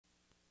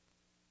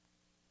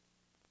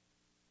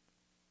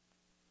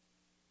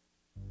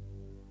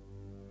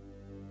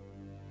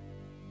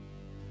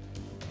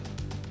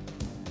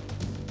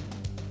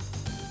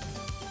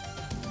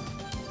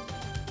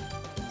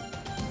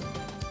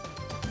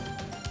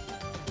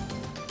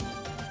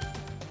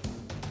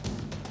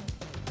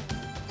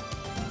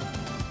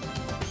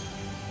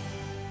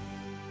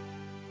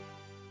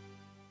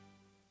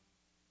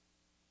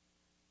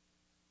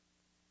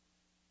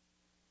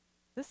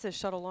This is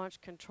shuttle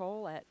launch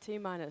control at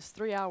T-minus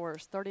 3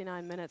 hours,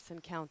 39 minutes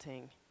and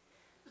counting.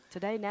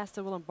 Today,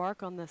 NASA will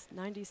embark on this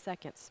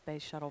 92nd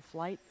space shuttle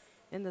flight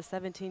in the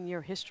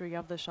 17-year history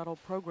of the shuttle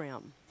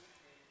program.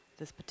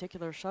 This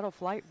particular shuttle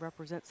flight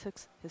represents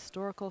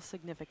historical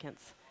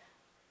significance.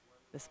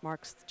 This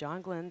marks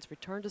John Glenn's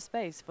return to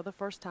space for the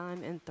first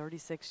time in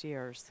 36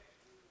 years.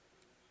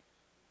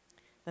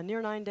 The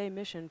near 9-day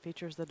mission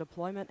features the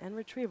deployment and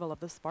retrieval of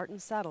the Spartan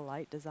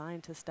satellite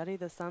designed to study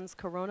the sun's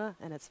corona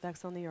and its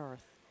effects on the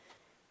Earth.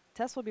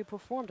 Tests will be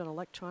performed on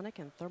electronic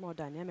and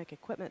thermodynamic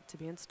equipment to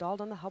be installed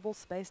on the Hubble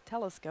Space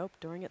Telescope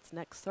during its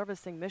next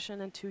servicing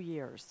mission in 2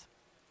 years.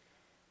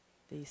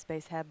 The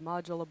Space Hab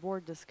module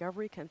aboard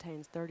Discovery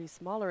contains 30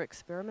 smaller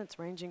experiments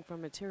ranging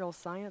from material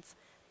science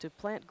to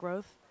plant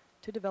growth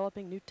to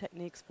developing new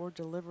techniques for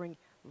delivering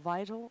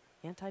vital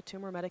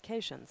anti-tumor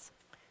medications.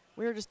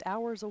 We are just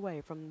hours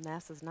away from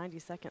NASA's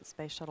 92nd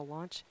space shuttle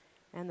launch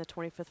and the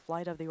 25th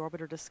flight of the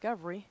orbiter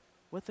Discovery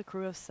with a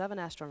crew of 7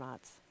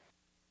 astronauts.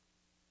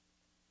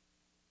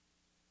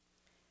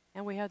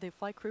 And we have the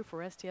flight crew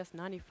for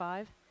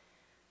STS-95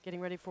 getting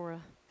ready for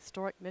a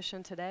historic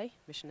mission today,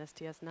 mission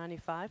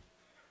STS-95.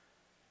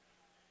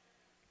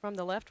 From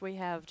the left, we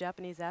have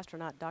Japanese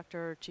astronaut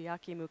Dr.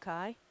 Chiaki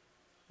Mukai,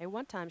 a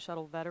one-time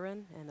shuttle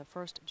veteran and the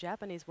first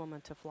Japanese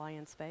woman to fly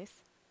in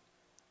space.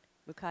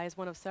 Mukai is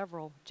one of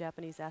several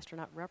Japanese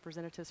astronaut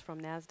representatives from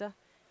NASA.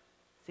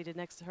 Seated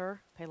next to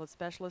her, payload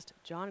specialist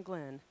John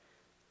Glenn,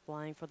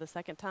 flying for the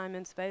second time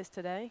in space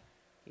today.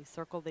 He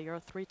circled the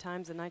Earth 3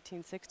 times in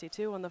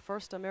 1962 on the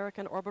first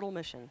American orbital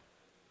mission.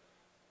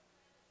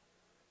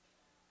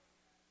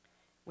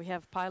 We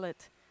have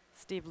pilot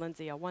Steve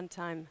Lindsay, a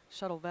one-time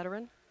shuttle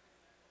veteran.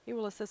 He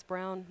will assist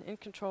Brown in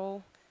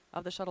control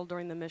of the shuttle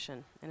during the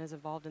mission and is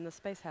involved in the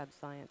Space Hab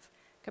science.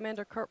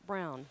 Commander Kurt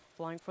Brown,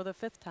 flying for the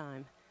 5th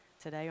time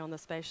today on the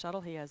space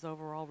shuttle. He has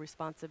overall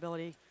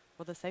responsibility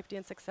for the safety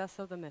and success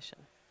of the mission.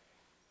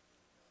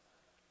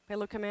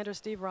 Payload Commander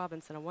Steve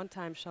Robinson, a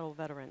one-time shuttle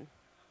veteran.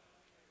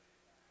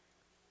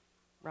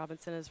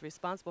 Robinson is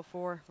responsible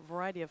for a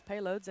variety of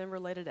payloads and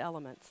related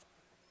elements.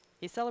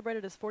 He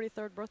celebrated his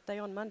 43rd birthday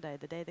on Monday,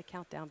 the day the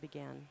countdown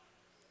began.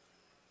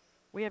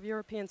 We have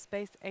European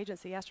Space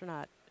Agency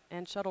astronaut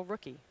and shuttle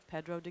rookie,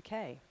 Pedro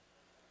Duque.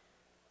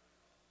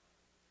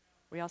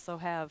 We also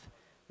have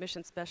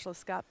mission specialist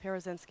Scott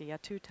Parazynski, a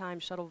 2-time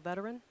shuttle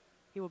veteran.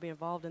 He will be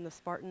involved in the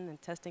Spartan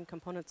and testing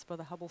components for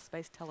the Hubble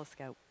Space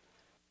Telescope.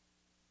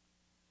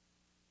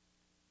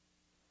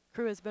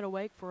 Crew has been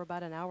awake for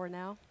about an hour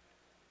now,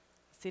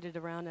 seated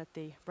around at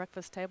the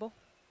breakfast table.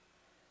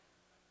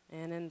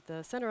 And in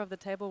the center of the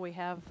table, we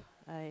have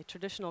a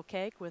traditional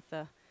cake with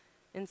the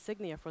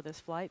insignia for this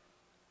flight,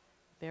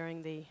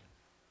 bearing the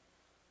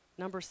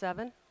number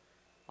 7.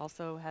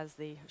 Also has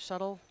the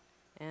shuttle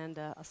and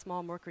a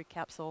small Mercury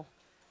capsule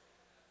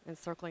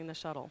encircling the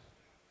shuttle.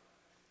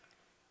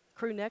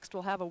 Crew next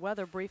will have a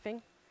weather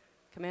briefing.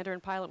 Commander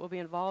and pilot will be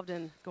involved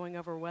in going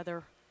over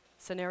weather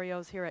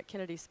scenarios here at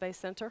Kennedy Space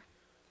Center.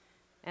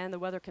 And the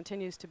weather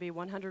continues to be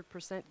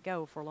 100%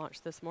 go for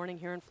launch this morning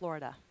here in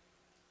Florida.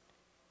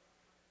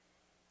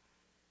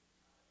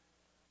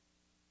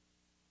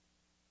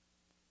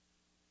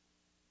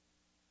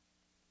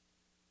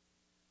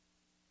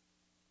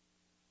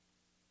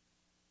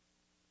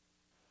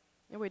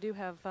 And we do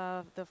have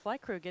the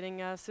flight crew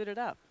getting suited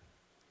up.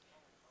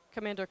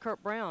 Commander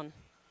Kurt Brown,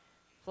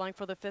 flying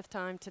for the 5th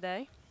time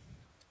today.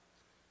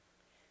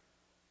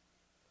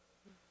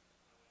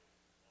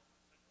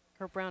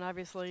 Kurt Brown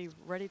obviously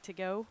ready to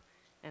go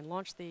and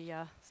launch the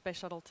space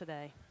shuttle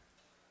today.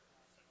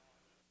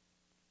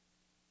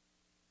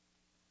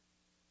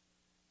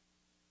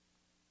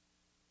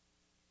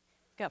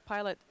 Got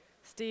pilot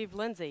Steve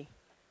Lindsay.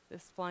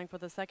 This is flying for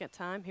the 2nd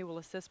time. He will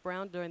assist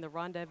Brown during the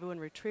rendezvous and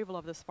retrieval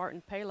of the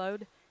Spartan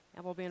payload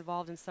and will be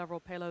involved in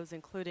several payloads,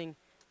 including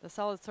the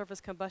solid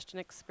surface combustion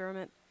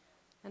experiment,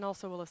 and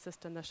also will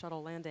assist in the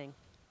shuttle landing.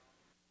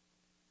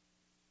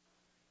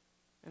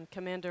 And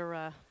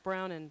Commander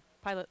Brown and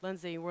pilot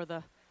Lindsay were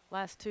the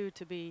last 2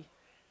 to be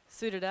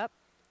suited up.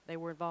 They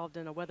were involved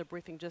in a weather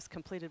briefing just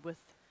completed with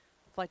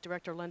Flight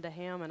Director Linda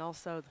Ham and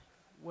also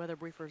weather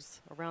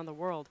briefers around the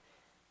world.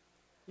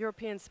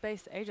 European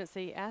Space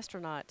Agency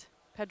astronaut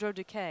Pedro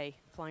Duque,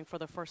 flying for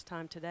the 1st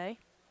time today,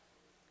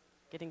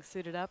 getting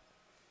suited up.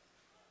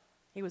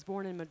 He was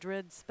born in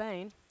Madrid,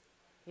 Spain.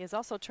 He is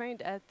also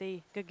trained at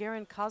the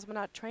Gagarin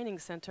Cosmonaut Training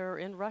Center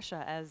in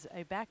Russia as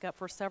a backup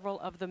for several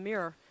of the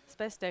Mir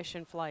space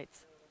station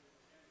flights.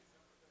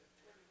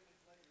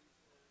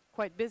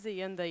 Quite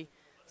busy in the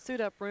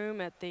suit-up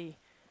room at the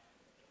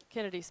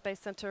Kennedy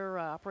Space Center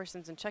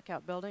Operations and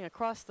Checkout Building.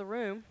 Across the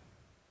room,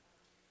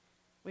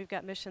 we've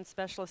got Mission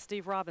Specialist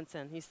Steve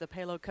Robinson. He's the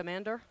payload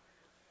commander,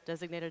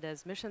 designated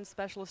as Mission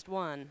Specialist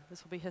 1.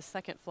 This will be his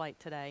 2nd flight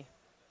today.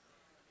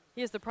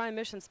 He is the prime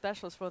mission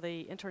specialist for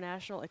the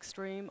International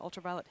Extreme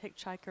Ultraviolet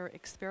Hitchhiker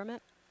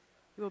Experiment.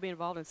 He will be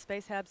involved in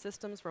Space Hab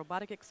systems,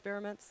 robotic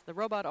experiments, the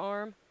robot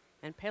arm,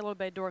 and payload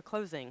bay door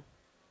closing.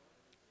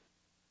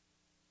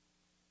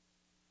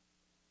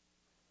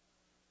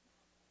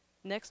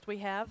 Next we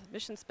have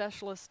Mission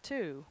Specialist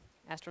 2,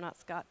 astronaut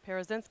Scott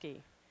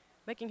Parazynski,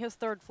 making his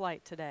third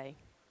flight today.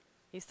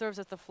 He serves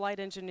as the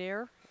flight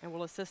engineer and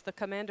will assist the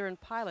commander and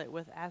pilot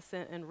with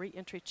ascent and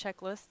re-entry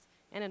checklists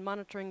and in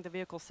monitoring the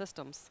vehicle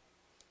systems.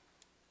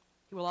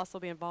 He will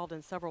also be involved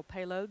in several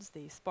payloads,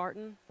 the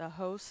Spartan, the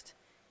Host,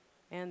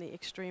 and the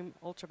Extreme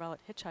Ultraviolet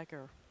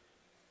Hitchhiker.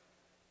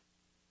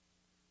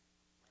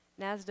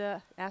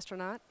 NASA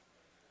astronaut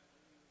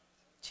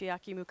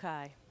Chiaki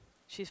Mukai.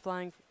 She's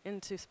flying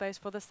into space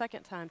for the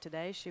second time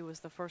today. She was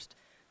the first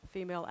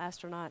female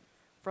astronaut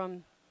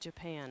from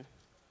Japan.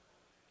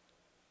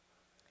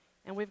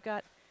 And we've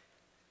got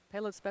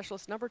payload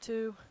specialist number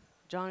 2,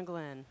 John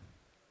Glenn.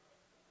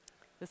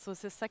 This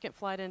was his second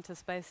flight into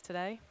space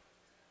today.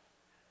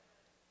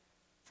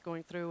 He's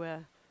going through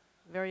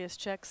various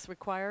checks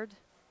required,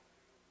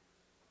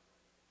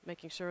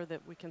 making sure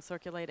that we can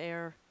circulate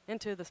air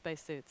into the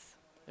spacesuits.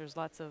 There's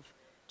lots of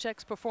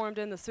checks performed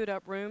in the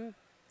suit-up room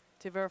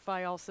to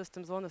verify all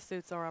systems on the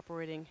suits are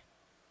operating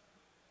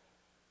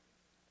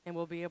and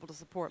will be able to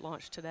support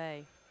launch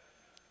today.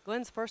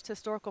 Glenn's first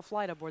historical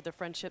flight aboard the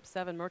Friendship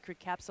 7 Mercury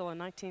capsule in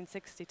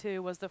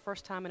 1962 was the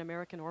first time an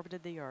American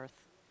orbited the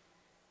Earth.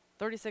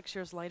 36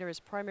 years later, his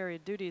primary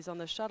duties on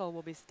the shuttle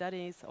will be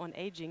studies on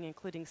aging,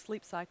 including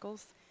sleep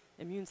cycles,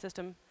 immune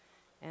system,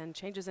 and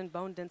changes in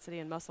bone density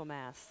and muscle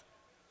mass.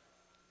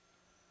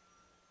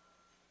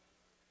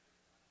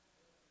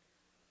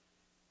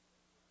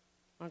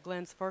 On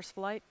Glenn's first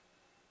flight,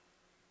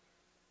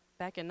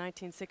 back in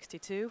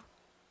 1962,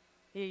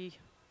 he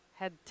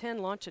had 10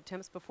 launch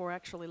attempts before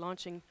actually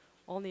launching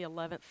on the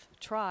 11th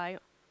try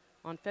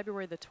on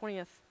February the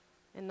 20th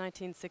in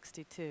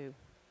 1962.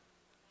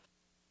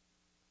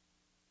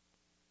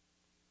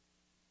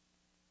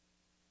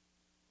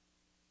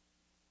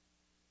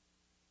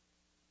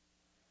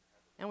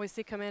 And we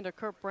see Commander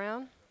Kurt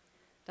Brown,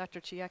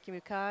 Dr. Chiaki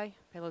Mukai,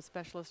 payload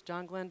specialist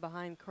John Glenn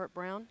behind Kurt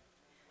Brown,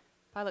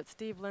 pilot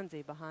Steve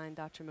Lindsay behind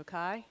Dr.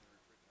 Mukai,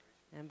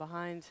 and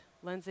behind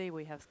Lindsay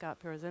we have Scott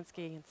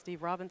Parazynski and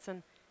Steve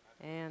Robinson,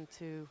 and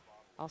to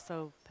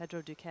also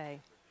Pedro Duque.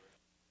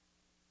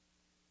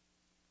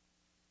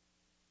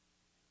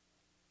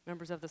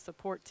 Members of the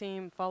support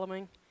team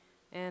following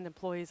and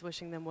employees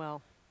wishing them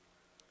well.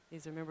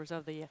 These are members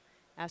of the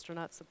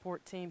astronaut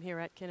support team here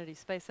at Kennedy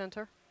Space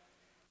Center.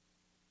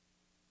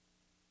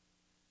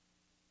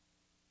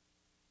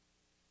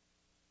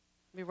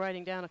 Be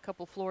riding down a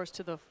couple floors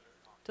to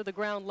the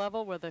ground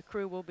level where the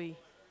crew will be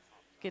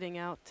getting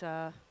out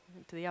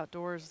into the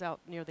outdoors out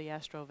near the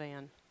Astro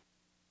van.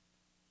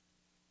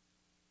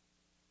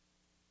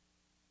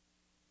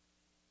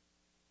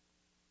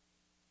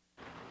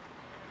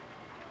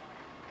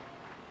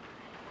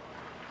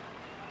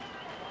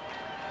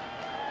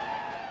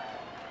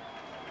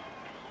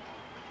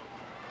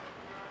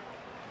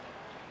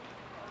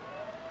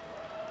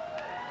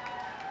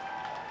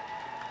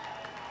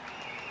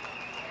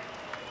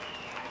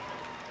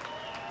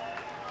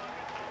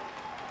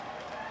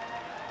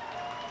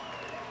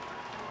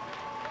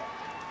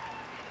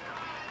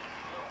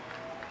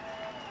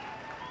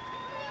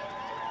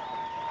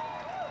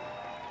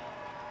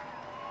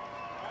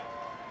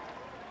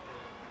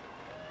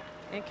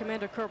 And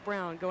Commander Kurt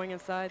Brown going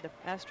inside the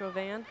Astro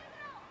van.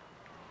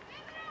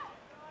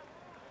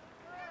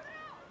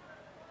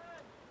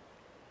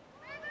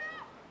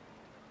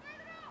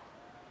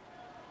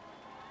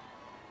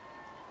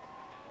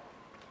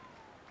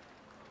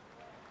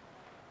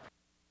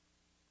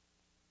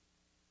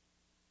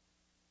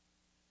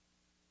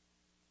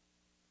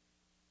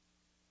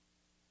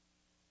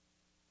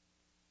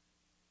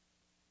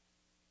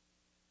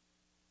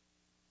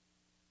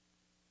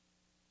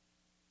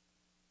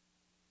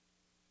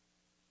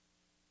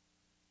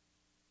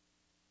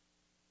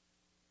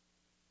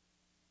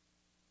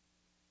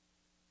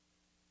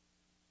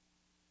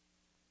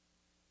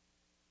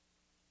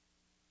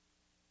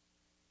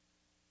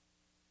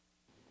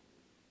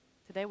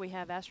 Today we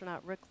have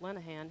astronaut Rick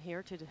Linehan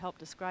here to help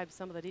describe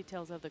some of the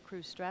details of the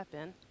crew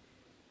strap-in.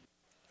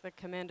 The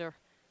commander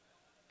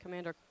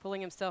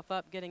pulling himself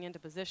up, getting into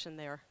position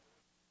there.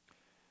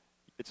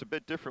 It's a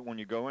bit different when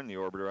you go in the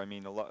orbiter. I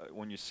mean,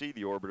 when you see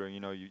the orbiter, you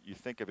know, you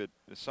think of it,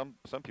 some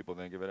people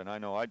think of it, and I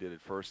know I did at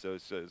first,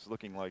 as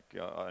looking like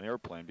an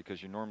airplane,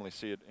 because you normally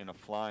see it in a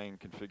flying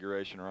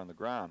configuration or on the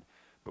ground.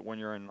 But when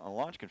you're in a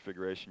launch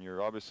configuration,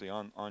 you're obviously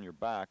on your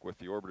back with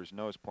the orbiter's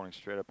nose pointing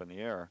straight up in the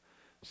air.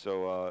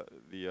 So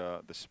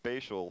the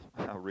spatial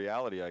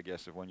reality, I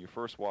guess, of when you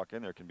first walk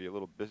in there can be a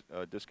little bit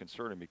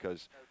disconcerting,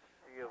 because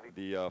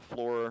the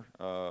floor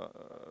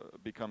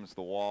becomes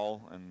the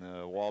wall, and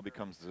the wall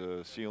becomes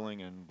the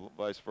ceiling, and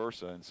vice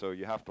versa. And so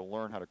you have to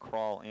learn how to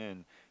crawl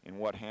in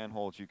what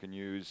handholds you can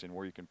use and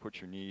where you can put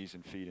your knees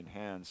and feet and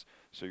hands,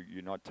 so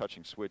you're not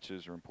touching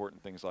switches or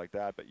important things like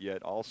that, but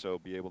yet also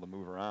be able to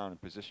move around and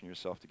position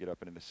yourself to get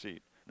up into the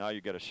seat. Now you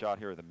get a shot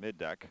here of the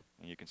mid-deck,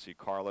 and you can see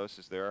Carlos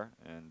is there,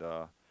 and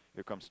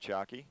here comes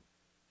Chiaki.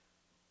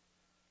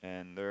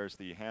 And there's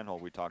the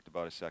handhold we talked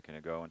about a second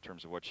ago in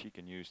terms of what she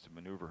can use to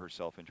maneuver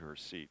herself into her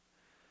seat.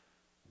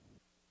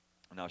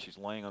 Now she's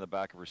laying on the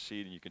back of her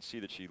seat, and you can see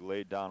that she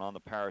laid down on the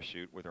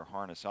parachute with her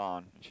harness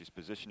on, and she's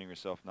positioning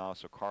herself now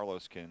so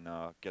Carlos can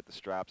get the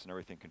straps and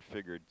everything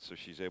configured so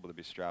she's able to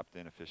be strapped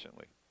in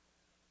efficiently.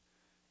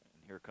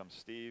 And here comes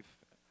Steve.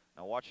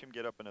 Now watch him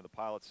get up into the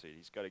pilot seat.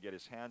 He's got to get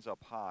his hands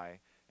up high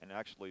and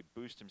actually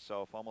boost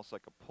himself almost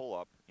like a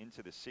pull-up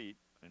into the seat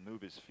and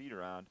move his feet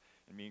around,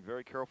 and being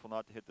very careful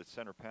not to hit the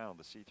center panel,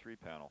 the C3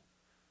 panel.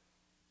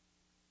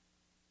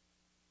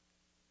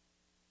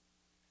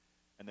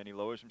 And then he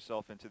lowers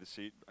himself into the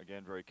seat,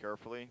 again very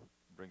carefully,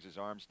 brings his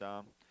arms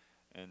down,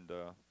 and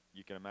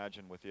you can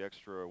imagine with the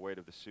extra weight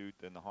of the suit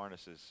and the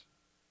harnesses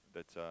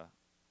that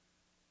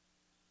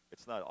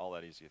it's not all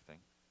that easy a thing.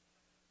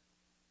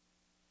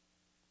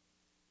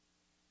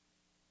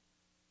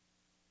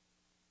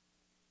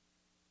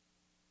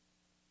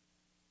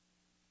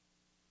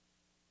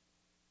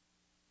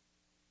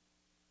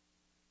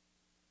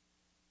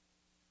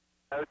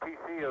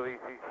 OTC,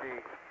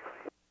 OECC.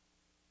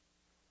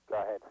 Go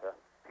ahead, sir.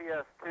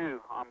 TS2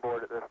 on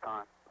board at this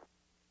time.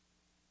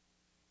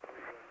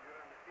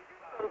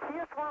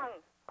 TS1,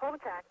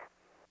 contact.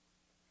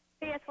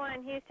 TS1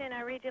 in Houston,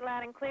 I read you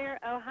loud and clear.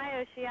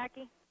 Ohio,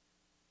 Shiaki.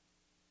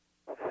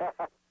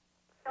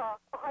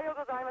 Ohio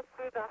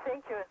gozaimasu,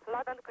 thank you.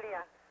 Loud and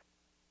clear.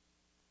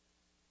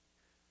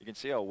 You can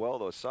see how well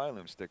those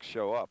Siloom sticks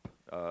show up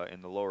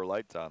in the lower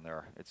light down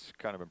there. It's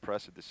kind of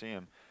impressive to see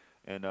him.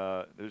 And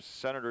there's a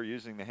Senator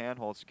using the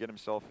handholds to get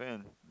himself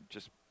in.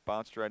 Just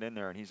bounced right in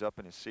there, and he's up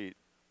in his seat.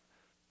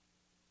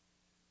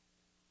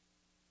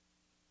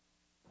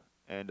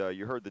 And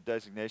you heard the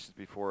designations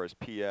before as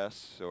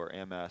PS or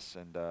MS,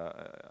 and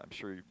I'm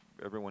sure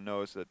everyone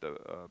knows that the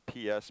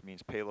PS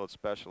means Payload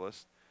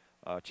Specialist.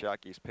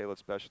 Chiaki's Payload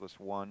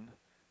Specialist 1,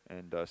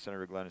 and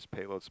Senator Glenn is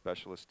Payload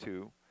Specialist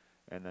 2.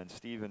 And then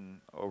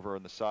Stephen over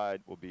on the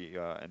side will be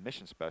a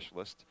Mission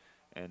Specialist,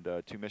 and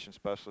 2 Mission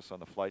Specialists on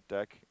the flight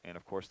deck, and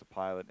of course the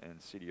pilot and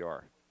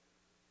CDR.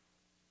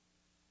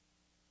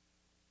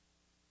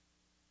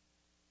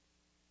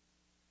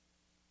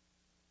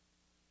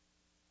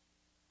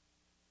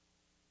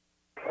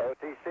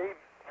 OTC,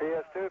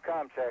 CS2,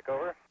 comm check,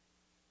 over.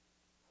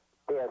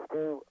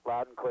 CS2,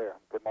 loud and clear.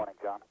 Good morning,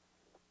 John.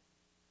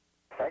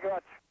 Thank you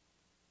much.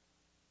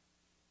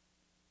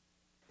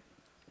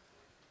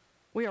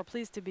 We are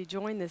pleased to be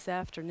joined this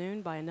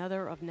afternoon by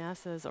another of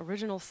NASA's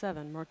original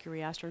 7 Mercury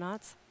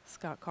astronauts,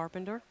 Scott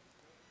Carpenter,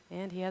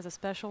 and he has a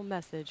special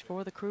message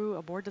for the crew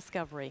aboard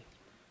Discovery.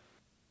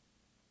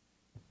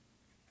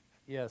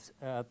 Yes,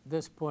 at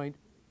this point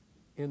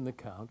in the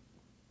count,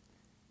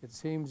 it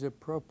seems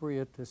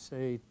appropriate to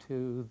say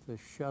to the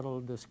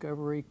shuttle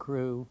Discovery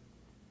crew,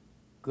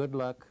 good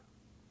luck,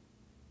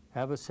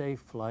 have a safe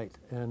flight,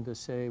 and to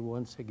say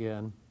once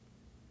again,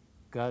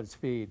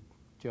 Godspeed,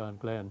 John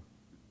Glenn.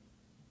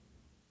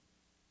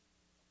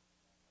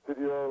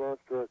 CDR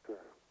Launch Director.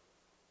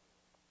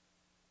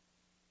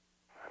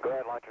 Go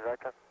ahead, Launch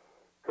Director.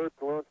 Kurt,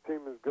 the launch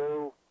team is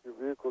go. Your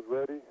vehicle's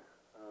ready.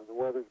 The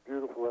weather's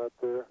beautiful out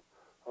there.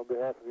 On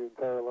behalf of the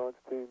entire launch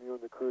team, you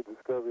and the crew of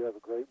Discovery have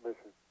a great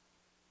mission.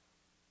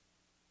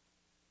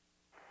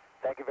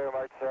 Thank you very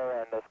much, sir,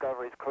 and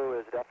Discovery's crew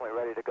is definitely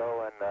ready to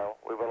go, and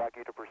we would like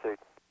you to proceed.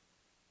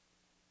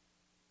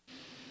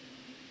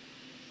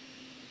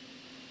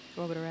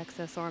 Orbiter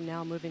access arm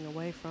now moving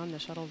away from the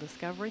shuttle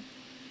Discovery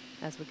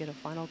as we get a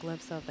final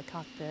glimpse of the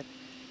cockpit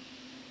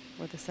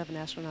where the 7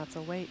 astronauts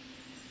await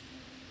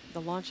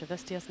the launch of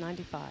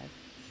STS-95.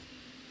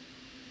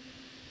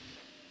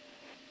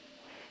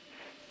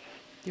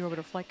 The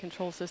orbiter flight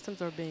control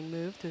systems are being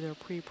moved through their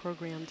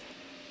pre-programmed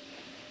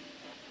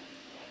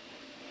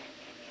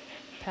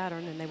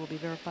pattern, and they will be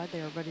verified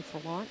they are ready for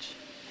launch.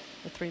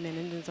 The 3 main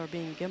engines are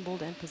being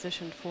gimbaled and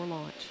positioned for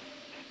launch.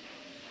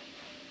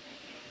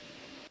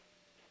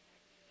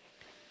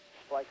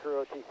 Flight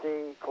crew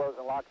OTC, close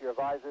and lock your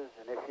visors,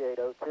 initiate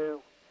O2.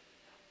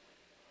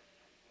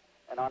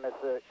 And on this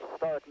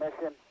historic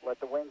mission, let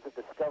the wings of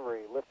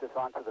Discovery lift us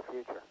onto the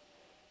future.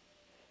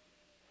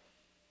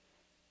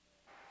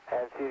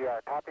 And CDR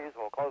copies,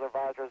 we'll close our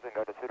visors and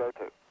go to pseudo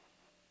 2.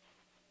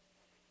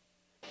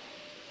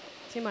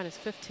 T-minus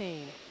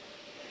 15.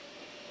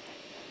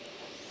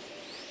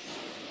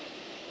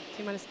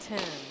 T-minus 10,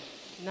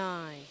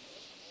 9,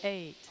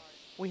 8.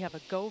 We have a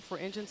go for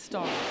engine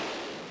start.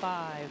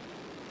 5,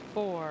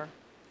 4,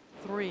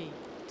 3,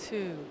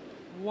 2,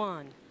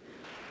 1.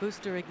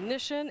 Booster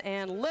ignition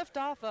and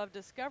liftoff of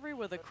Discovery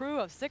with a crew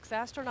of 6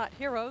 astronaut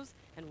heroes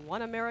and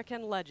 1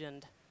 American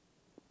legend.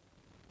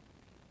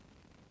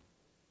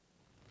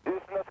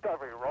 Houston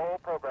Discovery, roll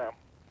program.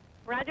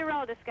 Roger,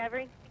 roll,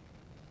 Discovery.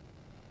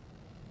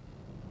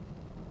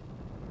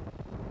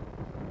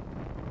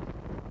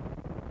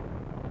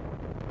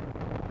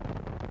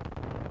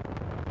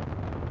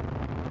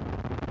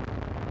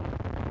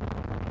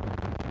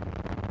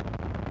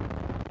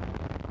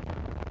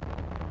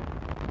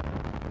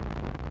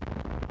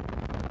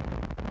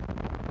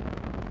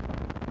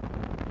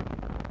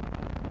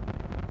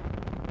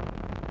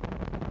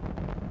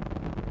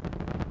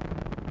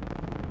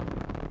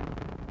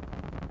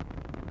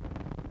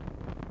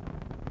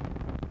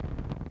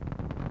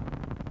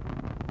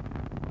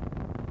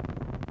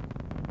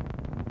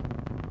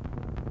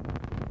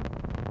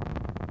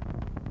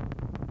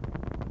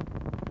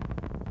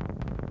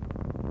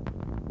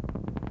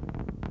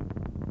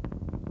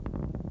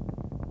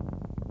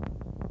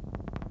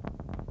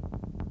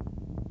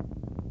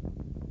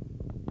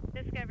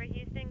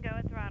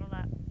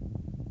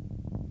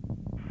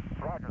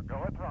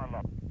 far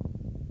left.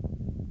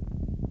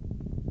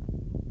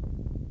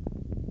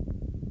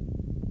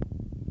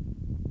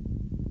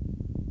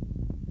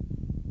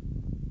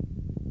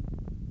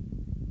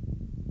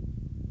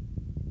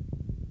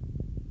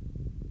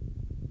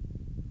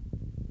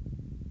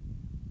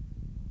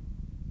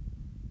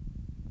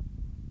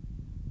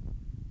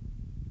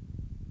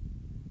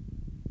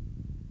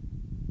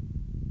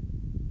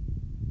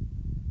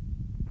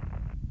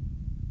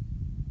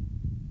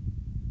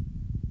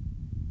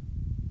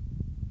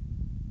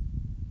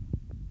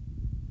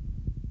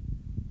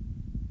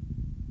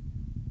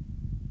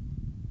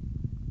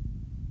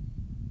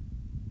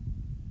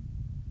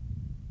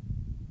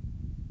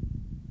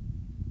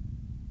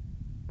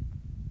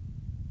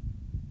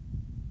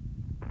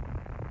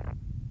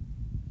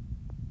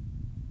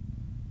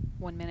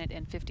 One minute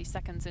and 50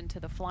 seconds into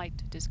the flight,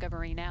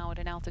 Discovery now at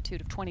an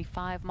altitude of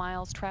 25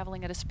 miles,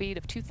 traveling at a speed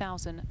of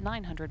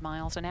 2,900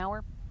 miles an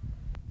hour.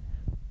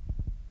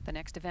 The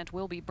next event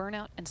will be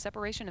burnout and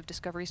separation of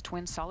Discovery's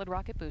twin solid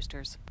rocket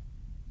boosters.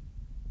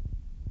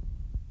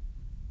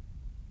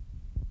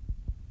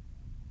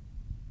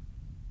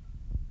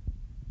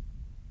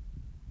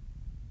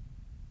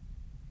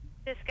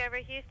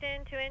 Discovery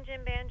Houston,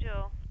 2-engine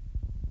Banjul.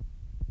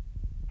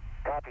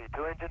 Copy,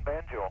 2-engine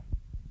Banjul.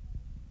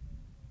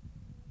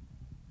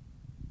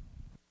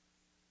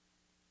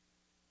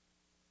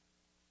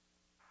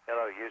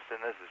 Hello, Houston.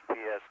 This is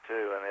PS2,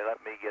 and they let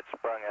me get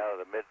sprung out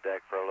of the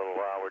middeck for a little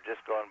while. We're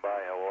just going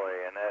by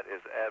Hawaii, and that is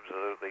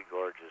absolutely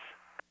gorgeous.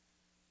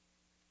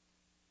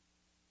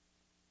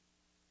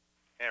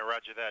 Yeah,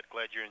 roger that.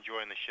 Glad you're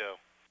enjoying the show.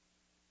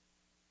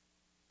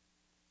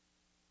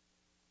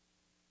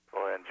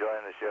 Boy,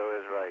 enjoying the show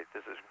is right.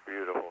 This is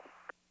beautiful.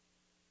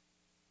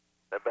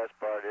 The best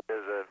part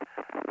is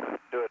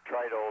do a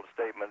trite old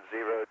statement,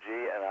 0G,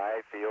 and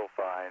I feel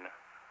fine.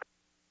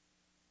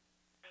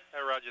 Hey,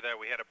 roger that.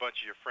 We had a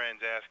bunch of your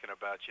friends asking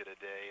about you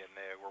today, and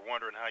they were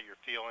wondering how you're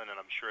feeling, and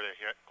I'm sure they're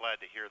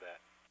glad to hear that.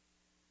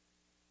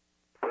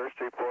 First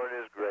report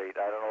is great.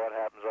 I don't know what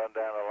happens on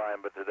down the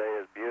line, but today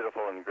is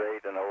beautiful and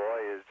great, and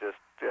Hawaii is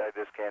just, I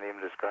just can't even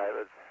describe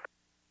it.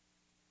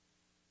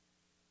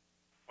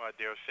 Well, I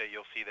dare say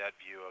you'll see that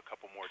view a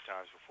couple more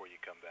times before you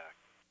come back.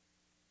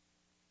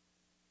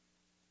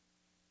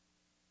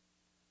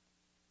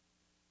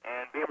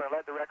 And Beamer,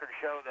 let the record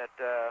show that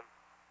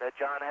that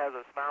John has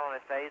a smile on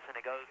his face, and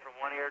it goes from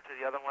one ear to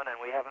the other one,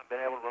 and we haven't been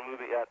able to remove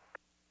it yet.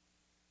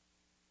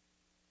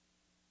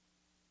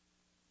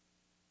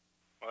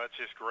 Well, that's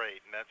just great,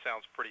 and that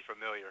sounds pretty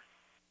familiar.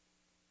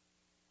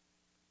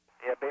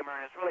 Yeah, Beamer,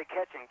 and it's really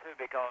catching, too,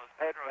 because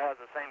Pedro has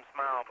the same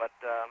smile, but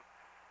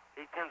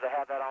he tends to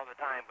have that all the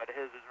time, but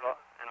his is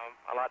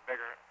a lot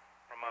bigger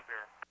from up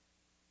here.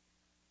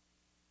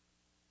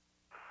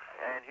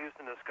 And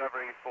Houston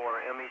Discovery for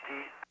MET.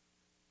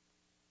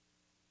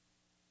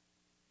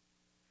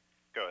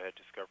 Go ahead,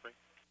 Discovery.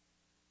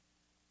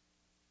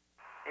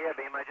 Yeah,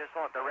 Beam, I just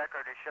want the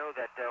record to show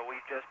that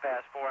we've just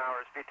passed 4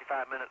 hours,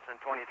 55 minutes, and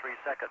 23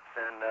 seconds,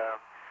 and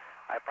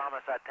I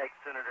promised I'd take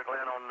Senator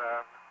Glenn on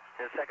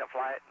his second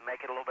flight and make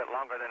it a little bit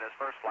longer than his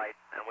first flight,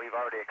 and we've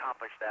already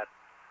accomplished that.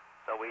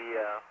 So we're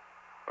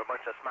a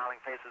bunch of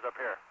smiling faces up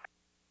here.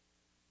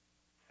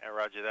 And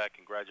roger that.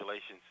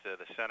 Congratulations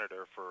to the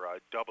Senator for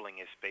doubling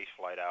his space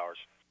flight hours.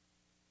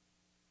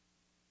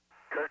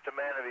 Kurt's a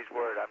man of his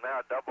word. I'm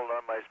now doubled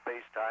on my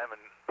space time and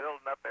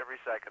building up every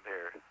second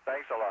here.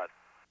 Thanks a lot.